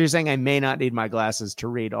 So you're saying I may not need my glasses to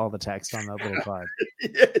read all the text on that little card?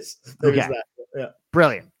 Yes, there is that. Yeah,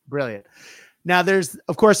 brilliant. Now, there's,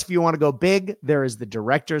 of course, if you want to go big, there is the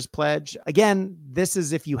director's pledge. Again, this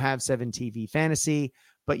is if you have 7TV Fantasy,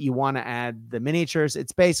 but you want to add the miniatures.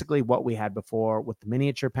 It's basically what we had before with the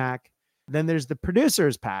miniature pack. Then there's the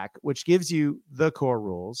producer's pack, which gives you the core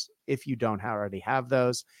rules. If you don't already have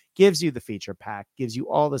those, gives you the feature pack, gives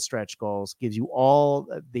you all the stretch goals, gives you all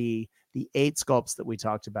the 8 sculpts that we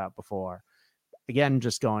talked about before. Again,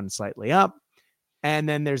 just going slightly up. And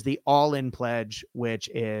then there's the all-in pledge, which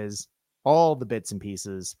is all the bits and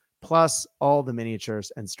pieces, plus all the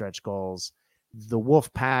miniatures and stretch goals, the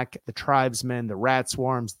wolf pack, the tribesmen, the rat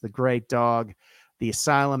swarms, the great dog, the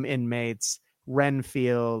asylum inmates,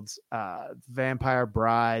 Renfield, Vampire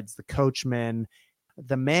Brides, The Coachman,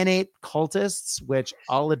 the Man-Ape Cultists, which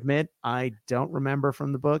I'll admit I don't remember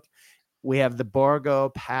from the book. We have the Borgo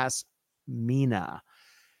Pass Mina.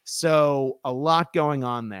 So a lot going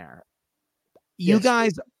on there. You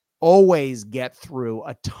guys always get through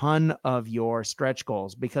a ton of your stretch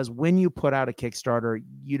goals, because when you put out a Kickstarter,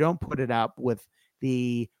 you don't put it out with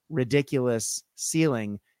the ridiculous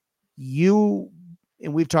ceiling. And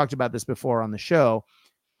we've talked about this before on the show,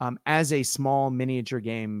 as a small miniature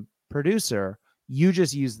game producer, you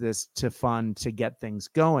just use this to get things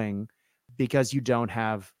going, because you don't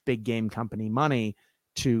have big game company money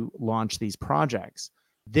to launch these projects.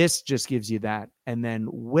 This just gives you that. And then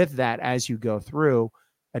with that, as you go through,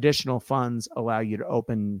 additional funds allow you to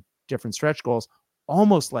open different stretch goals,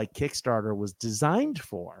 almost like Kickstarter was designed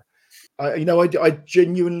for. I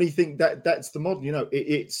genuinely think that that's the model.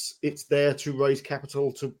 It's there to raise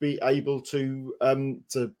capital, to be able to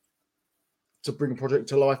bring a project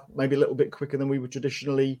to life maybe a little bit quicker than we would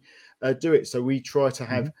traditionally do it. So we try to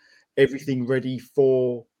have everything ready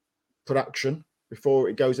for production before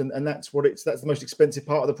it goes, and that's the most expensive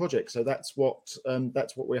part of the project. So that's what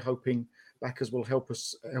we're hoping backers will help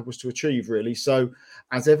us to achieve, really. So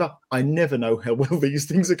as ever, I never know how well these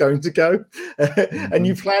things are going to go, and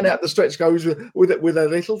you plan out the stretch goals with a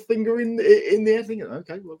little finger in the air, thinking,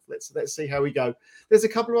 okay, well, let's see how we go. There's a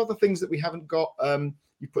couple of other things that we haven't got.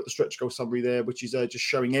 You put the stretch goal summary there, which is just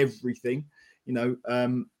showing everything.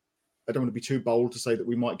 I don't want to be too bold to say that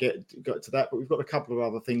we might get to that, but we've got a couple of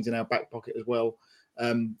other things in our back pocket as well,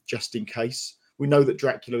 just in case. We know that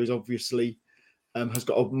Dracula is obviously has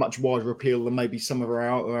got a much wider appeal than maybe some of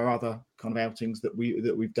our other kind of outings that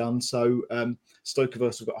we've done. So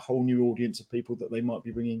Stokerverse have got a whole new audience of people that they might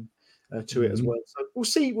be bringing to it as well. So we'll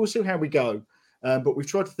see how we go. But we've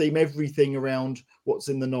tried to theme everything around what's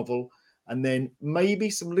in the novel, and then maybe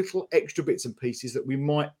some little extra bits and pieces that we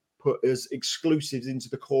might put as exclusives into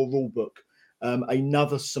the core rulebook.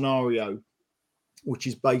 Another scenario, which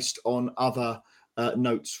is based on other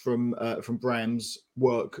notes from Bram's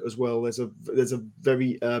work as well. There's a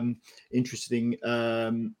very interesting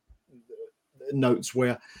notes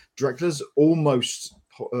where Dracula's almost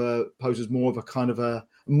poses more of a kind of a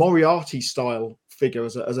Moriarty style figure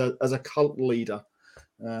as a cult leader.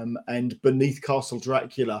 And beneath Castle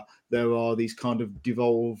Dracula, there are these kind of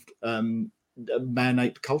devolved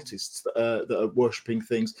man-ape cultists that are worshipping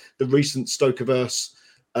things. The recent Stokerverse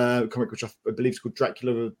comic, which I believe is called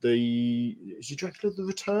Dracula Dracula the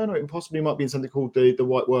Return, or it possibly might be in something called the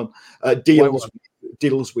White Worm,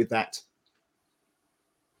 deals with that.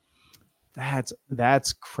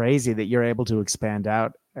 That's crazy that you're able to expand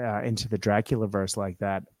out into the Dracula verse like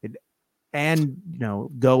that. And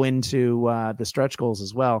go into the stretch goals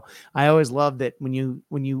as well. I always love that when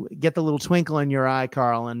you get the little twinkle in your eye,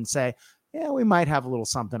 Carl, and say, yeah, we might have a little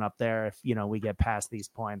something up there if we get past these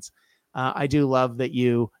points. I do love that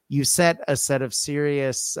you set a set of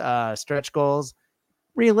serious stretch goals,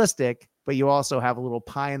 realistic, but you also have a little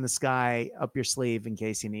pie in the sky up your sleeve in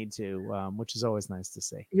case you need to, which is always nice to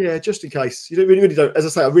see. Yeah, just in case. You really don't, as I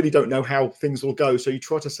say, I really don't know how things will go. So you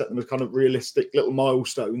try to set them as kind of realistic little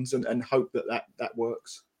milestones and hope that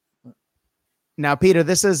works. Now, Peter,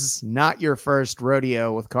 this is not your first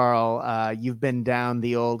rodeo with Carl. You've been down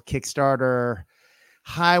the old Kickstarter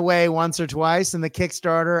highway once or twice, and the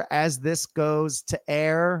Kickstarter, as this goes to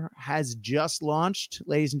air, has just launched.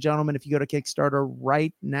 Ladies and gentlemen, if you go to Kickstarter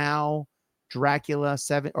right now, 7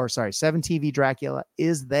 TV Dracula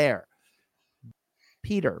is there.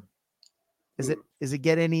 Peter, is it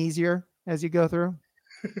get any easier as you go through?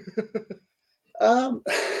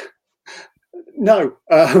 No.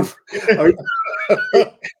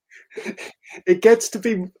 It gets to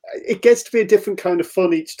be a different kind of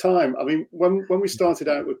fun each time. I mean, when we started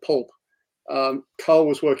out with Pulp, Carl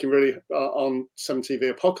was working really on 7 TV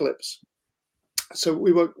Apocalypse, so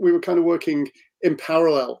we were kind of working in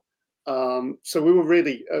parallel. So we were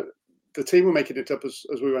really the team were making it up as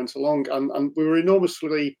we went along, and we were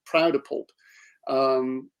enormously proud of Pulp.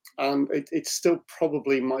 And it's still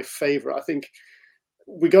probably my favorite. I think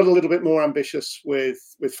we got a little bit more ambitious with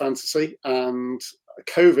fantasy, and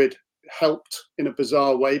COVID helped in a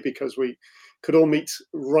bizarre way because we could all meet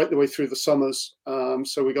right the way through the summers.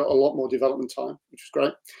 So we got a lot more development time, which was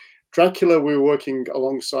great. Dracula, we were working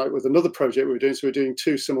alongside with another project we were doing. So we were doing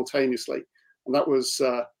 2 simultaneously. And that was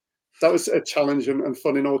a challenge and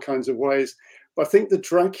fun in all kinds of ways. But I think the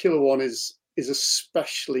Dracula one is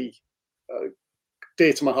especially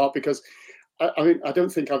dear to my heart because I mean, I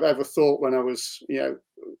don't think I've ever thought when I was,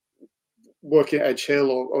 working at Edge Hill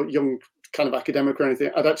or young kind of academic or anything,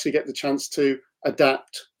 I'd actually get the chance to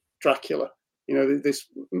adapt Dracula. this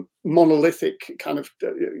monolithic kind of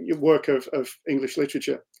work of English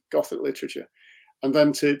literature, Gothic literature, and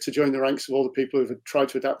then to join the ranks of all the people who have tried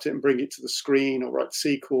to adapt it and bring it to the screen or write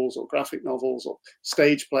sequels or graphic novels or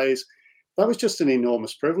stage plays. That was just an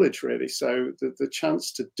enormous privilege, really. So the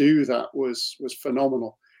chance to do that was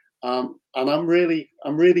phenomenal. And I'm really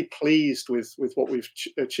pleased with what we've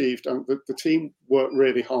achieved. And the team worked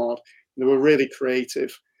really hard. They were really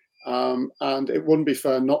creative. And it wouldn't be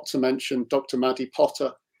fair not to mention Dr. Maddie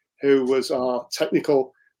Potter, who was our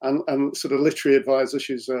technical and sort of literary advisor.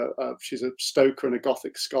 She's a Stoker and a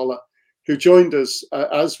Gothic scholar who joined us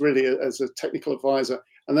as a technical advisor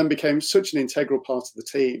and then became such an integral part of the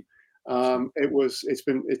team. It's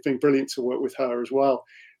been brilliant to work with her as well.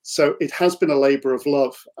 So it has been a labour of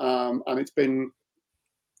love, and it's been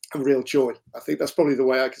a real joy. I think that's probably the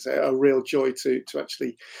way I could say it, a real joy to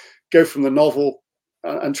actually go from the novel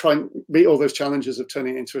and try and meet all those challenges of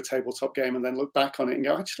turning it into a tabletop game, and then look back on it and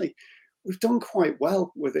go, actually, we've done quite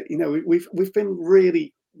well with it. We've been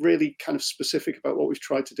really, really kind of specific about what we've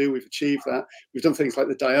tried to do. We've achieved that. We've done things like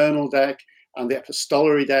the Diurnal deck and the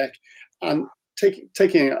Epistolary deck, and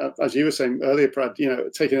taking, as you were saying earlier, Brad,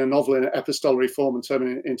 taking a novel in an epistolary form and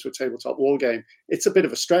turning it into a tabletop war game, it's a bit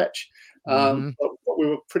of a stretch, but we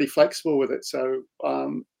were pretty flexible with it. So,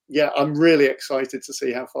 I'm really excited to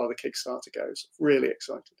see how far the Kickstarter goes. Really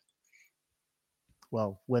excited.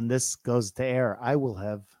 Well, when this goes to air, I will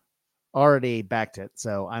have already backed it,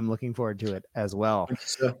 so I'm looking forward to it as well.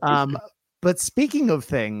 But speaking of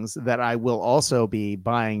things that I will also be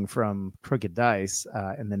buying from Crooked Dice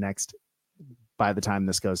by the time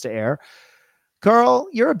this goes to air, Carl,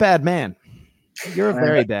 you're a bad man. You're a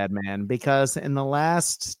very bad man, because in the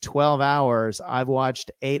last 12 hours, I've watched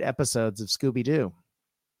 8 episodes of Scooby-Doo.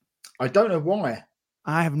 I don't know why.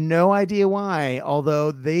 I have no idea why,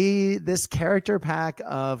 although this character pack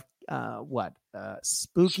of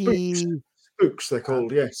spooky spooks they're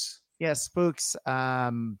called, yes. Yeah, spooks.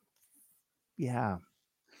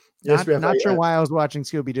 Yes, not sure why I was watching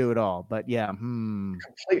Scooby-Doo at all, but yeah.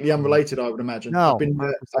 Completely unrelated, I would imagine. No, I've been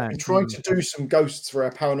trying to do some ghosts for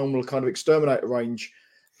our paranormal kind of exterminator range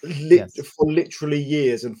for literally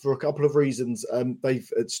years, and for a couple of reasons, they've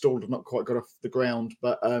stalled and not quite got off the ground.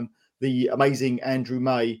 But the amazing Andrew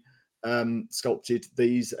May sculpted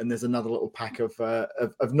these, and there's another little pack of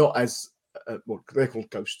not as they're called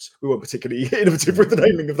ghosts. We weren't particularly innovative with the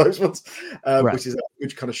naming of those ones, which is a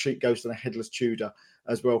huge kind of sheet ghost and a headless Tudor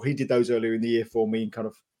as well. He did those earlier in the year for me in kind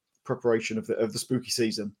of preparation of the spooky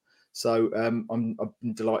season. So I'm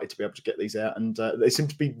delighted to be able to get these out, and they seem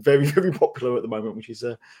to be very, very popular at the moment, which is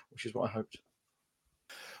what I hoped.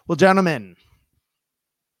 Well, gentlemen,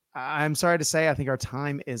 I'm sorry to say, I think our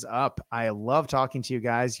time is up. I love talking to you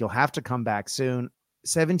guys. You'll have to come back soon.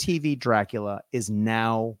 7TV Dracula is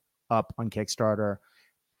now up on Kickstarter.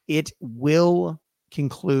 It will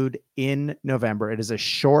conclude in November. It is a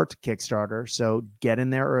short Kickstarter, so get in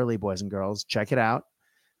there early, boys and girls. Check it out.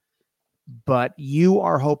 But you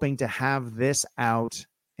are hoping to have this out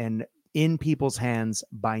and in people's hands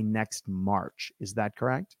by next March. Is that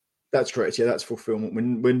correct? That's correct. Yeah, that's fulfillment.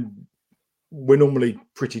 When we're normally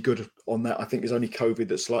pretty good on that. I think it's only COVID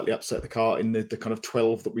that slightly upset the cart in the kind of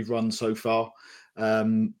 12 that we've run so far.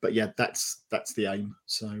 But yeah, that's the aim.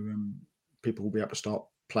 So people will be able to start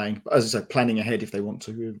playing. But as I said, planning ahead if they want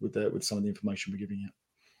to with some of the information we're giving out.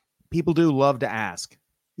 People do love to ask.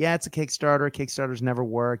 Yeah, it's a Kickstarter. Kickstarters never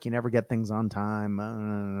work. You never get things on time.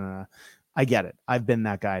 I get it. I've been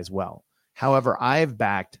that guy as well. However, I've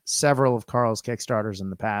backed several of Carl's Kickstarters in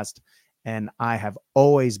the past, and I have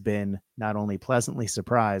always been not only pleasantly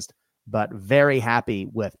surprised, but very happy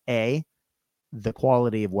with the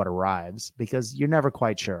quality of what arrives, because you're never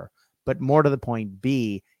quite sure. But more to the point,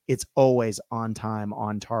 B, it's always on time,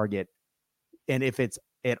 on target. And if it's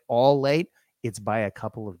at all late, it's by a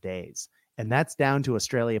couple of days. And that's down to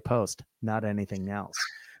Australia Post, not anything else.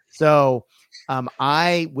 So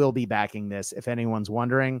I will be backing this, if anyone's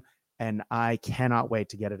wondering, and I cannot wait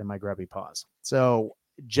to get it in my grubby paws. So,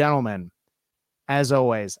 gentlemen, as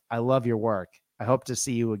always, I love your work. I hope to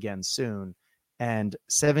see you again soon. And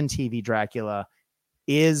 7TV Dracula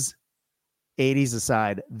is, 80s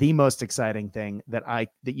aside, the most exciting thing that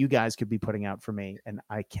you guys could be putting out for me, and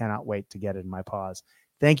I cannot wait to get it in my paws.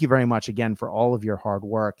 Thank you very much again for all of your hard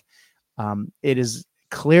work. It is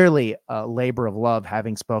clearly a labor of love,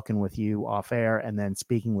 having spoken with you off air and then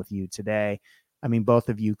speaking with you today. I mean, both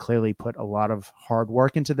of you clearly put a lot of hard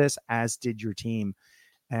work into this, as did your team.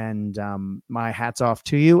 And my hat's off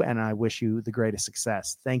to you, and I wish you the greatest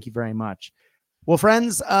success. Thank you very much. Well,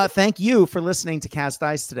 friends, thank you for listening to Cast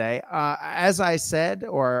Dice today. As I said,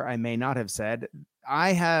 or I may not have said,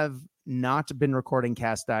 I have not been recording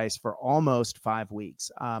Cast Dice for almost 5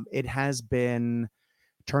 weeks. It has been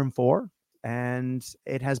term 4, and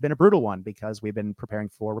it has been a brutal one because we've been preparing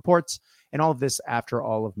for reports and all of this after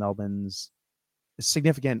all of Melbourne's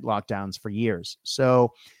significant lockdowns for years.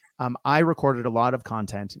 So I recorded a lot of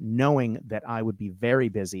content knowing that I would be very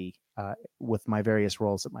busy with my various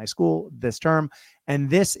roles at my school this term. And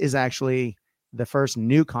this is actually the first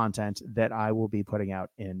new content that I will be putting out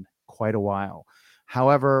in quite a while.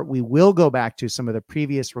 However, we will go back to some of the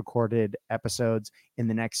previous recorded episodes in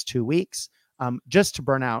the next 2 weeks, just to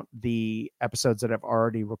burn out the episodes that I've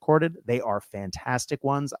already recorded. They are fantastic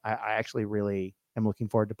ones. I actually really am looking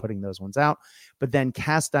forward to putting those ones out. But then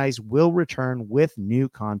Cast Dice will return with new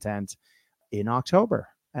content in October.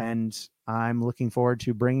 And I'm looking forward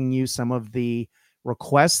to bringing you some of the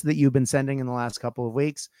requests that you've been sending in the last couple of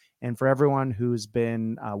weeks. And for everyone who's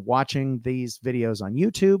been watching these videos on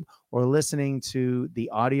YouTube or listening to the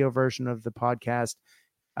audio version of the podcast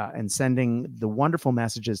and sending the wonderful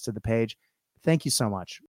messages to the page, thank you so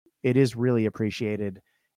much. It is really appreciated.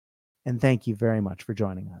 And thank you very much for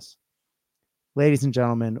joining us. Ladies and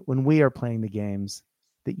gentlemen, when we are playing the games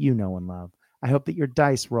that you know and love, I hope that your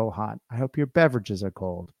dice roll hot. I hope your beverages are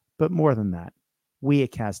cold. But more than that, we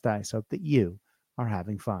at Cast Dice hope that you are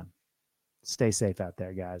having fun. Stay safe out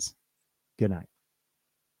there, guys. Good night.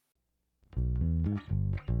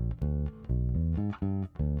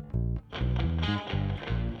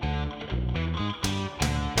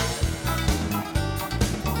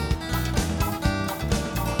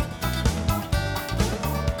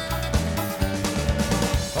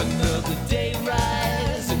 Another day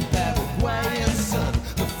rise in Paraguayan sun.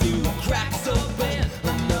 The few cracks open,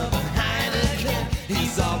 another Heineken.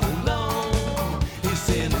 He's all alone. He's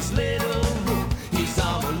in his little room. He's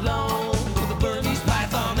all alone with a Burmese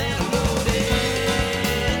python and a loaded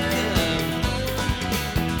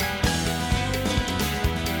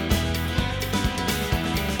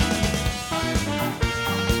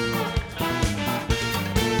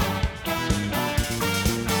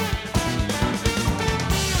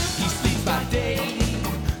He sleeps by day,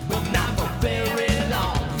 but not for very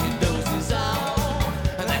long. He dozes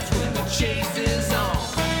off, and that's when the chase is on.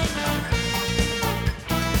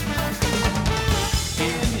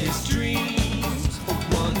 In his dreams,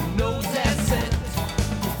 one who knows that scent,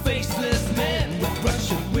 faceless men with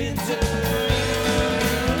Russian winter.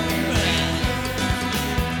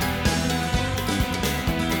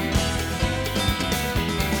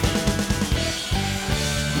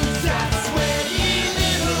 That sweaty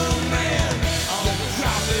little man on the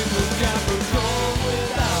tropical Capricorn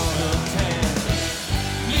without a tan.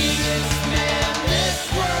 Neatest man this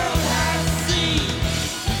world has seen.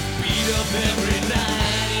 Beat up every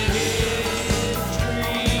night in his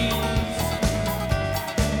dreams.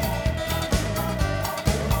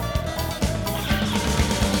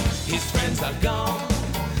 His friends are gone,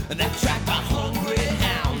 and that